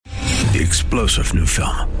The explosive new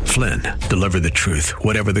film, Flynn, Deliver the Truth,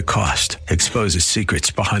 Whatever the Cost, exposes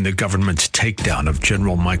secrets behind the government's takedown of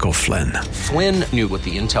General Michael Flynn. Flynn knew what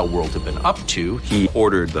the intel world had been up to. He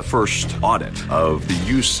ordered the first audit of the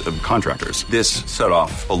use of contractors. This set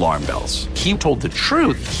off alarm bells. He told the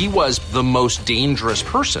truth. He was the most dangerous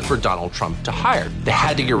person for Donald Trump to hire. They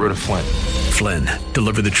had to get rid of Flynn. Flynn,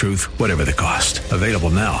 Deliver the Truth, Whatever the Cost. Available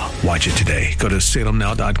now. Watch it today. Go to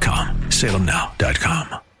salemnow.com.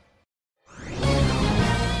 salemnow.com.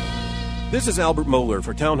 This is Albert Mohler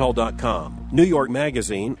for townhall.com. New York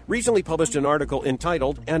Magazine recently published an article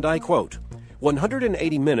entitled, and I quote,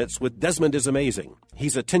 180 Minutes with Desmond is Amazing.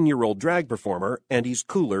 He's a 10-year-old drag performer, and he's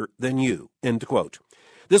cooler than you, end quote.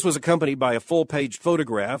 This was accompanied by a full-page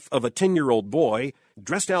photograph of a 10-year-old boy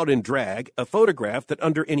dressed out in drag, a photograph that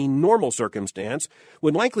under any normal circumstance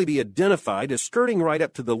would likely be identified as skirting right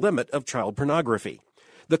up to the limit of child pornography.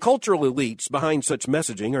 The cultural elites behind such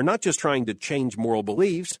messaging are not just trying to change moral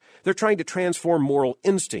beliefs, they're trying to transform moral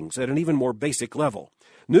instincts at an even more basic level.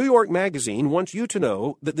 New York Magazine wants you to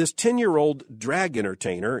know that this 10-year-old drag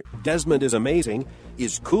entertainer, Desmond is Amazing,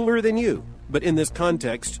 is cooler than you. But in this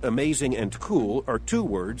context, amazing and cool are two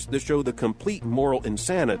words that show the complete moral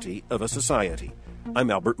insanity of a society. I'm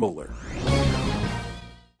Albert Mohler.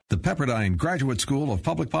 The Pepperdine Graduate School of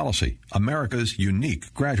Public Policy, America's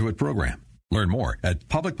unique graduate program. Learn more at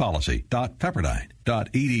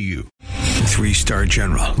publicpolicy.pepperdine.edu. Three-star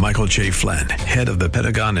General Michael J. Flynn, head of the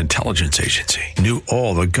Pentagon Intelligence Agency, knew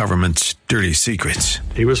all the government's dirty secrets.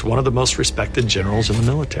 He was one of the most respected generals in the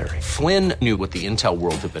military. Flynn knew what the intel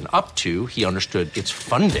world had been up to. He understood its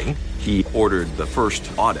funding. He ordered the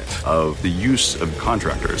first audit of the use of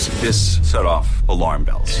contractors. This set off alarm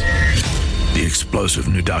bells. The explosive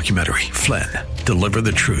new documentary, Flynn, Deliver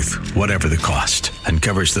the Truth, Whatever the Cost,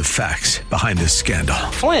 uncovers the facts behind this scandal.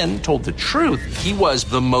 Flynn told the truth. He was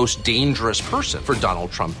the most dangerous person for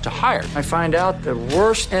Donald Trump to hire. I find out the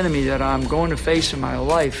worst enemy that I'm going to face in my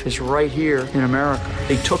life is right here in America.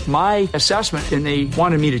 They took my assessment and they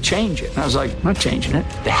wanted me to change it. And I was like, I'm not changing it.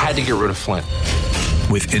 They had to get rid of Flynn.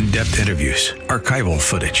 With in-depth interviews, archival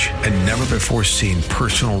footage, and never-before-seen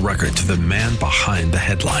personal records of the man behind the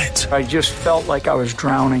headlines. I just felt like I was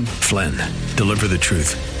drowning. Flynn, Deliver the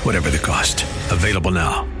Truth, Whatever the Cost. Available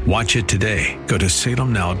now. Watch it today. Go to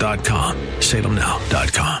salemnow.com.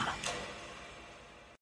 salemnow.com.